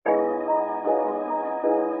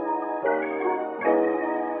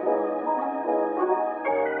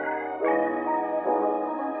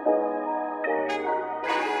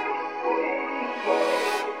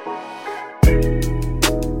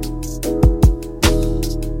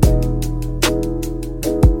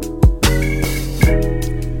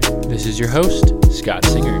your host, Scott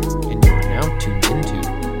Singer, and you are now tuned into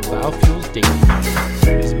Biofuels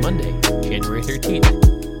Daily. It is Monday, January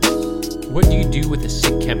 13th. What do you do with a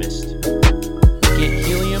sick chemist? You can't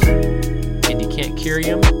heal him, and you can't cure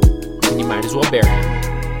him, and you might as well bury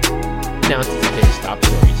him. Now to today's top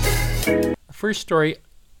stories. The first story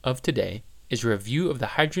of today is a review of the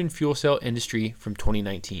hydrogen fuel cell industry from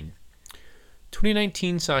 2019.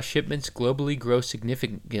 2019 saw shipments globally grow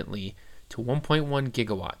significantly to 1.1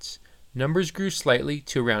 gigawatts. Numbers grew slightly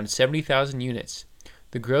to around 70,000 units.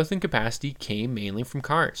 The growth in capacity came mainly from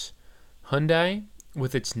cars. Hyundai,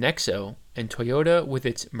 with its Nexo, and Toyota, with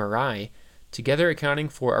its Mirai, together accounting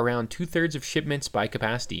for around two-thirds of shipments by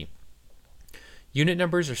capacity. Unit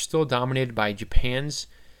numbers are still dominated by Japan's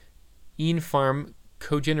Infarm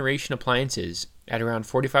cogeneration appliances at around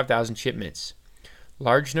 45,000 shipments.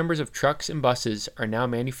 Large numbers of trucks and buses are now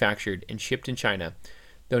manufactured and shipped in China,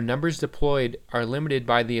 though numbers deployed are limited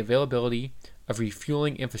by the availability of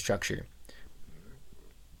refueling infrastructure.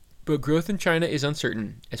 But growth in China is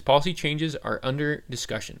uncertain, as policy changes are under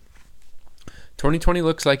discussion. 2020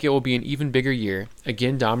 looks like it will be an even bigger year,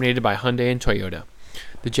 again dominated by Hyundai and Toyota.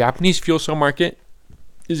 The Japanese fuel cell market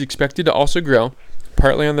is expected to also grow,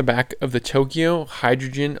 partly on the back of the Tokyo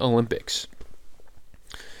Hydrogen Olympics.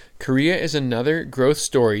 Korea is another growth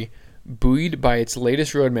story, buoyed by its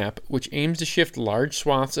latest roadmap, which aims to shift large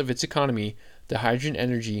swaths of its economy to hydrogen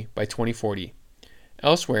energy by 2040.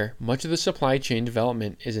 Elsewhere, much of the supply chain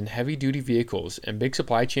development is in heavy-duty vehicles, and big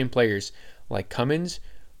supply chain players like Cummins,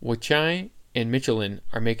 Weichai, and Michelin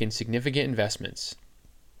are making significant investments.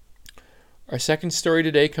 Our second story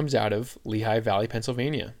today comes out of Lehigh Valley,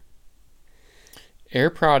 Pennsylvania. Air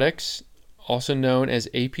Products, also known as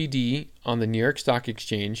APD on the New York Stock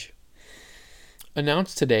Exchange,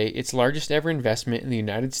 announced today its largest ever investment in the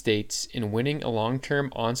United States in winning a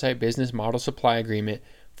long-term on-site business model supply agreement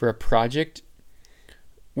for a project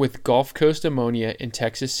with Gulf Coast Ammonia in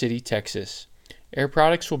Texas City, Texas. Air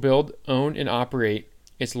Products will build, own, and operate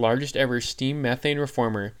its largest ever steam methane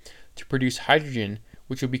reformer to produce hydrogen,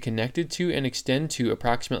 which will be connected to and extend to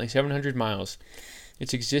approximately 700 miles.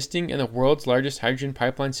 It's existing in the world's largest hydrogen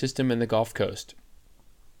pipeline system in the Gulf Coast.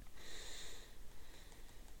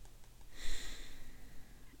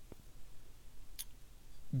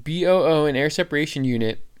 BOO, an air separation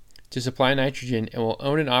unit to supply nitrogen, and will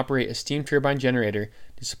own and operate a steam turbine generator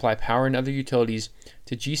to supply power and other utilities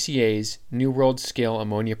to GCA's New World Scale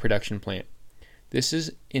ammonia production plant. This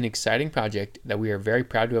is an exciting project that we are very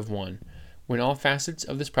proud to have won. When all facets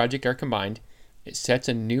of this project are combined, it sets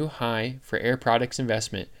a new high for Air Products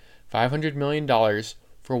investment, $500 million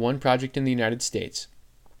for one project in the United States.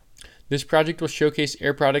 This project will showcase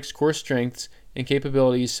Air Products' core strengths and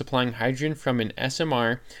capabilities, supplying hydrogen from an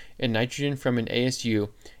SMR and nitrogen from an ASU,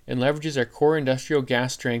 and leverages our core industrial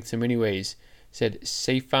gas strengths in many ways, said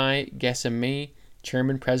Seifi Ghasemi,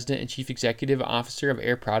 Chairman, President, and Chief Executive Officer of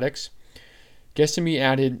Air Products. Ghasemi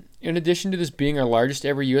added, in addition to this being our largest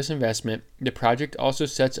ever U.S. investment, the project also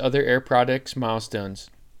sets other Air Products milestones.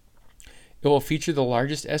 It will feature the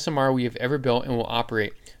largest SMR we have ever built and will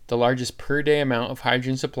operate the largest per-day amount of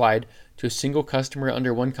hydrogen supplied to a single customer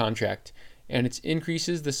under one contract, and it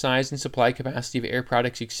increases the size and supply capacity of Air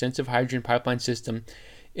Products' extensive hydrogen pipeline system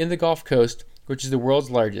in the Gulf Coast, which is the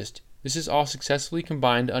world's largest. This is all successfully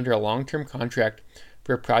combined under a long-term contract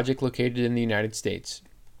for a project located in the United States.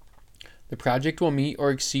 The project will meet or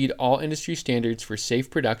exceed all industry standards for safe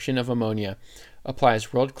production of ammonia,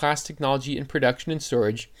 applies world-class technology in production and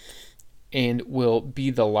storage, and will be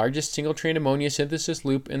the largest single-train ammonia synthesis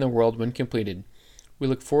loop in the world when completed. We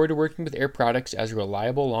look forward to working with Air Products as a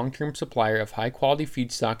reliable long-term supplier of high-quality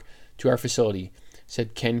feedstock to our facility,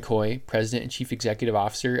 said Ken Coy, President and Chief Executive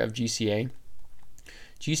Officer of GCA.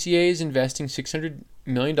 GCA is investing $600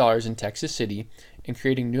 million in Texas City and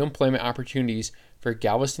creating new employment opportunities for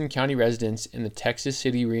Galveston County residents in the Texas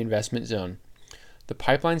City Reinvestment Zone. The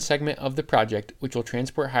pipeline segment of the project, which will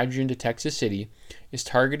transport hydrogen to Texas City, is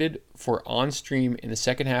targeted for on-stream in the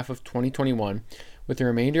second half of 2021, with the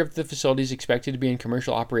remainder of the facilities expected to be in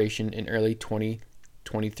commercial operation in early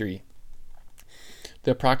 2023.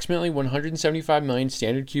 The approximately 175 million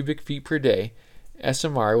standard cubic feet per day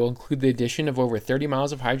SMR will include the addition of over 30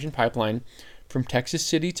 miles of hydrogen pipeline from Texas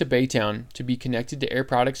City to Baytown to be connected to Air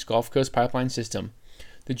Products' Gulf Coast pipeline system.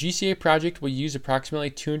 The GCA project will use approximately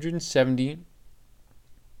 270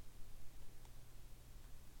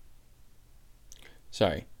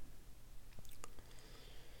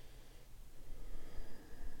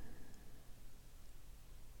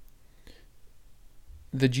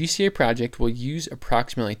 The GCA project will use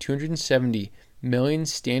approximately 270 million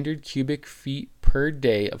standard cubic feet per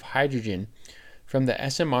day of hydrogen from the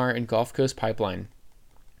SMR and Gulf Coast Pipeline.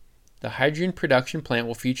 The hydrogen production plant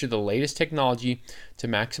will feature the latest technology to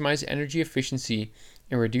maximize energy efficiency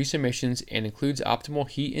and reduce emissions, and includes optimal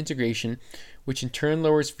heat integration, which in turn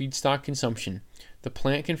lowers feedstock consumption. The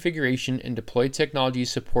plant configuration and deployed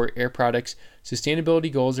technologies support Air Products'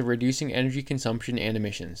 sustainability goals of reducing energy consumption and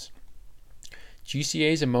emissions.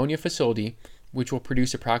 GCA's ammonia facility, which will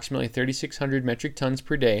produce approximately 3,600 metric tons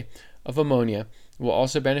per day of ammonia, will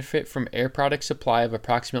also benefit from Air Products' supply of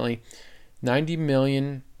approximately 90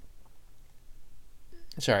 million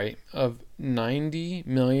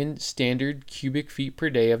standard cubic feet per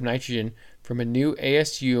day of nitrogen from a new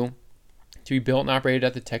ASU to be built and operated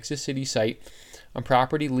at the Texas City site on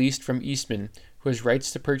property leased from Eastman, who has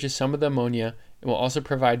rights to purchase some of the ammonia and will also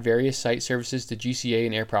provide various site services to GCA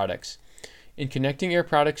and Air Products. In connecting Air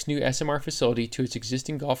Products' new SMR facility to its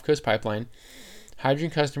existing Gulf Coast pipeline,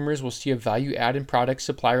 hydrogen customers will see a value add in product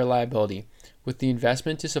supply reliability. With the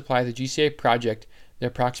investment to supply the GCA project, the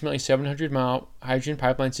approximately 700-mile hydrogen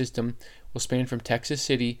pipeline system will span from Texas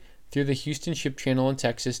City through the Houston Ship Channel in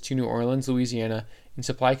Texas to New Orleans, Louisiana, and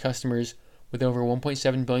supply customers with over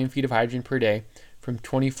 1.7 billion feet of hydrogen per day from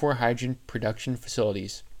 24 hydrogen production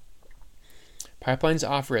facilities. Pipelines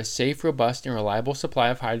offer a safe, robust, and reliable supply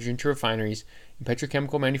of hydrogen to refineries and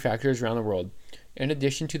petrochemical manufacturers around the world. In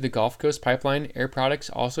addition to the Gulf Coast Pipeline, Air Products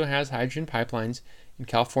also has hydrogen pipelines in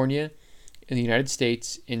California, in the United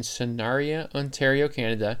States, in Sonaria, Ontario,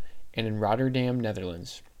 Canada, and in Rotterdam,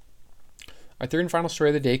 Netherlands. Our third and final story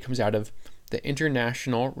of the day comes out of the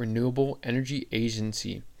International Renewable Energy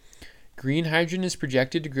Agency. Green hydrogen is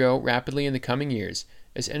projected to grow rapidly in the coming years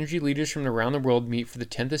as energy leaders from around the world meet for the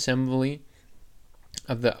 10th Assembly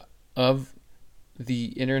of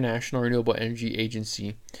the International Renewable Energy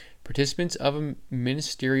Agency. Participants of a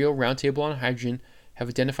ministerial roundtable on hydrogen have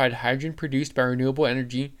identified hydrogen produced by renewable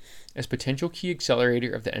energy as potential key accelerator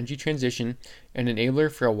of the energy transition and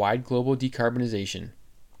enabler for a wide global decarbonization.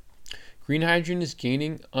 Green hydrogen is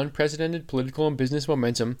gaining unprecedented political and business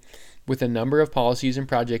momentum, with a number of policies and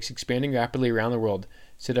projects expanding rapidly around the world,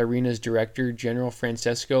 said IRENA's Director General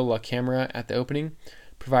Francesco La Camera at the opening.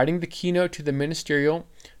 Providing the keynote to the ministerial,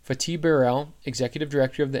 Fatih Birol, Executive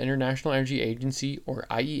Director of the International Energy Agency, or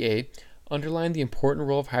IEA, underlined the important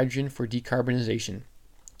role of hydrogen for decarbonization.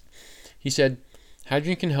 He said,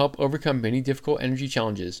 "Hydrogen can help overcome many difficult energy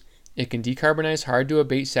challenges. It can decarbonize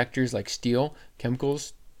hard-to-abate sectors like steel,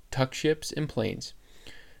 chemicals, tug ships, and planes.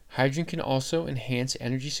 Hydrogen can also enhance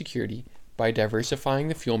energy security by diversifying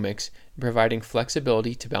the fuel mix and providing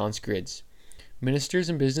flexibility to balance grids." Ministers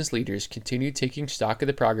and business leaders continued taking stock of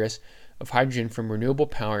the progress of hydrogen from renewable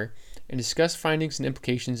power and discussed findings and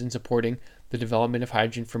implications in supporting the development of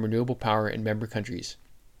hydrogen from renewable power in member countries.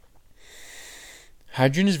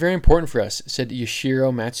 "Hydrogen is very important for us," said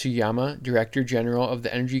Yoshiro Matsuyama, Director General of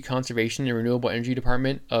the Energy Conservation and Renewable Energy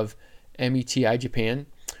Department of METI Japan.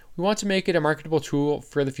 "We want to make it a marketable tool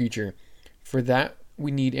for the future. For that, we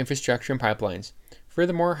need infrastructure and pipelines.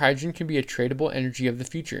 Furthermore, hydrogen can be a tradable energy of the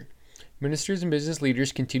future." Ministers and business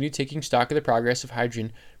leaders continued taking stock of the progress of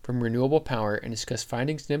hydrogen from renewable power and discussed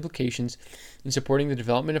findings and implications in supporting the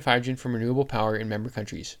development of hydrogen from renewable power in member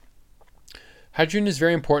countries. "Hydrogen is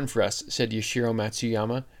very important for us," said Yoshiro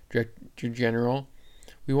Matsuyama, Director General.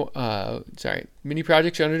 Many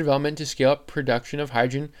projects are under development to scale up production of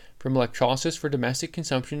hydrogen from electrolysis for domestic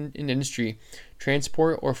consumption in industry,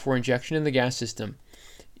 transport, or for injection in the gas system.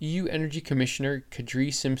 EU Energy Commissioner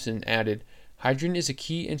Kadri Simpson added, "Hydrogen is a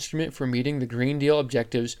key instrument for meeting the Green Deal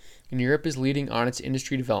objectives, and Europe is leading on its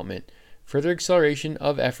industry development. Further acceleration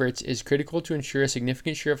of efforts is critical to ensure a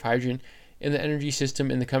significant share of hydrogen in the energy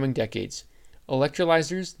system in the coming decades.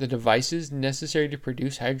 Electrolyzers, the devices necessary to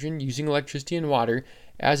produce hydrogen using electricity and water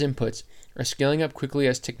as inputs, are scaling up quickly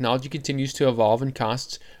as technology continues to evolve and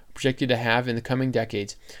costs are projected to halve in the coming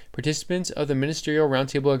decades." Participants of the ministerial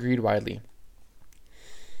roundtable agreed widely.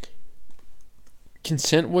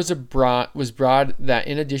 Consent was broad that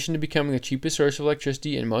in addition to becoming the cheapest source of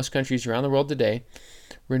electricity in most countries around the world today,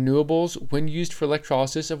 renewables, when used for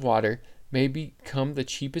electrolysis of water, may become the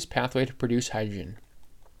cheapest pathway to produce hydrogen.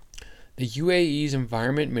 The UAE's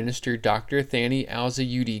Environment Minister Dr. Thani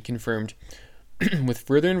Al-Zayudi confirmed, with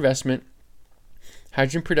further investment,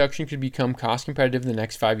 hydrogen production could become cost competitive in the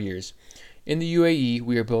next 5 years. "In the UAE,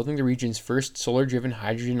 we are building the region's first solar-driven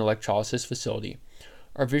hydrogen electrolysis facility.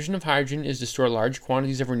 Our vision of hydrogen is to store large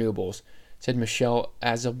quantities of renewables," said Michelle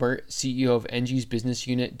Azalbert, CEO of ENGIE's business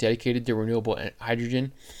unit dedicated to renewable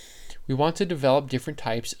hydrogen. "We want to develop different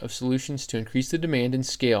types of solutions to increase the demand and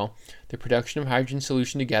scale the production of hydrogen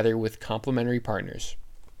solution together with complementary partners."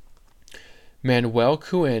 Manuel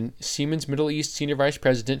Cuen, Siemens Middle East Senior Vice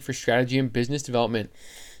President for Strategy and Business Development,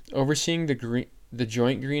 overseeing the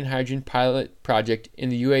joint green hydrogen pilot project in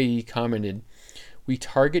the UAE, commented, "We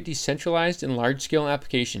target decentralized and large-scale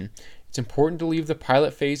application. It's important to leave the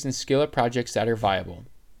pilot phase and scale up projects that are viable."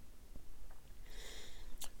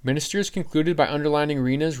 Ministers concluded by underlining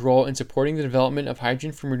RENA's role in supporting the development of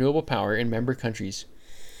hydrogen from renewable power in member countries.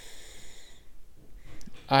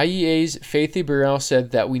 IEA's Faith Burrell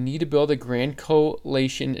said that we need to build a grand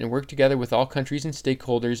coalition and work together with all countries and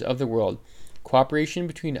stakeholders of the world. Cooperation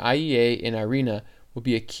between IEA and IRENA will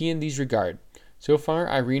be a key in these regards. So far,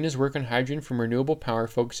 IRENA's work on hydrogen from renewable power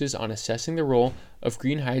focuses on assessing the role of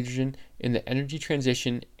green hydrogen in the energy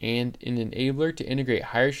transition and an enabler to integrate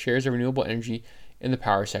higher shares of renewable energy in the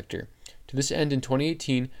power sector. To this end, in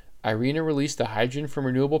 2018, IRENA released the Hydrogen from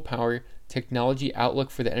Renewable Power Technology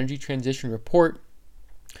Outlook for the Energy Transition report,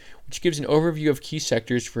 which gives an overview of key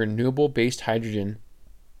sectors for renewable-based hydrogen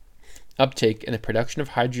uptake and the production of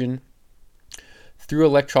hydrogen through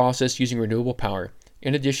electrolysis using renewable power.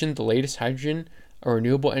 In addition, the latest Hydrogen, a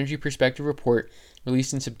Renewable Energy Perspective report,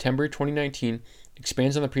 released in September 2019,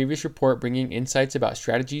 expands on the previous report, bringing insights about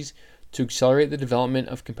strategies to accelerate the development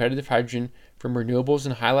of competitive hydrogen from renewables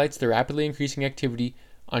and highlights the rapidly increasing activity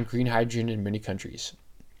on green hydrogen in many countries.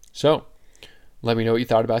 So, let me know what you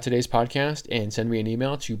thought about today's podcast and send me an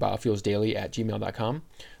email to biofuelsdaily@gmail.com.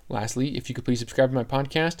 Lastly, if you could please subscribe to my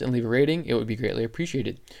podcast and leave a rating, it would be greatly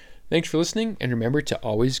appreciated. Thanks for listening, and remember to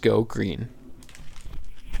always go green.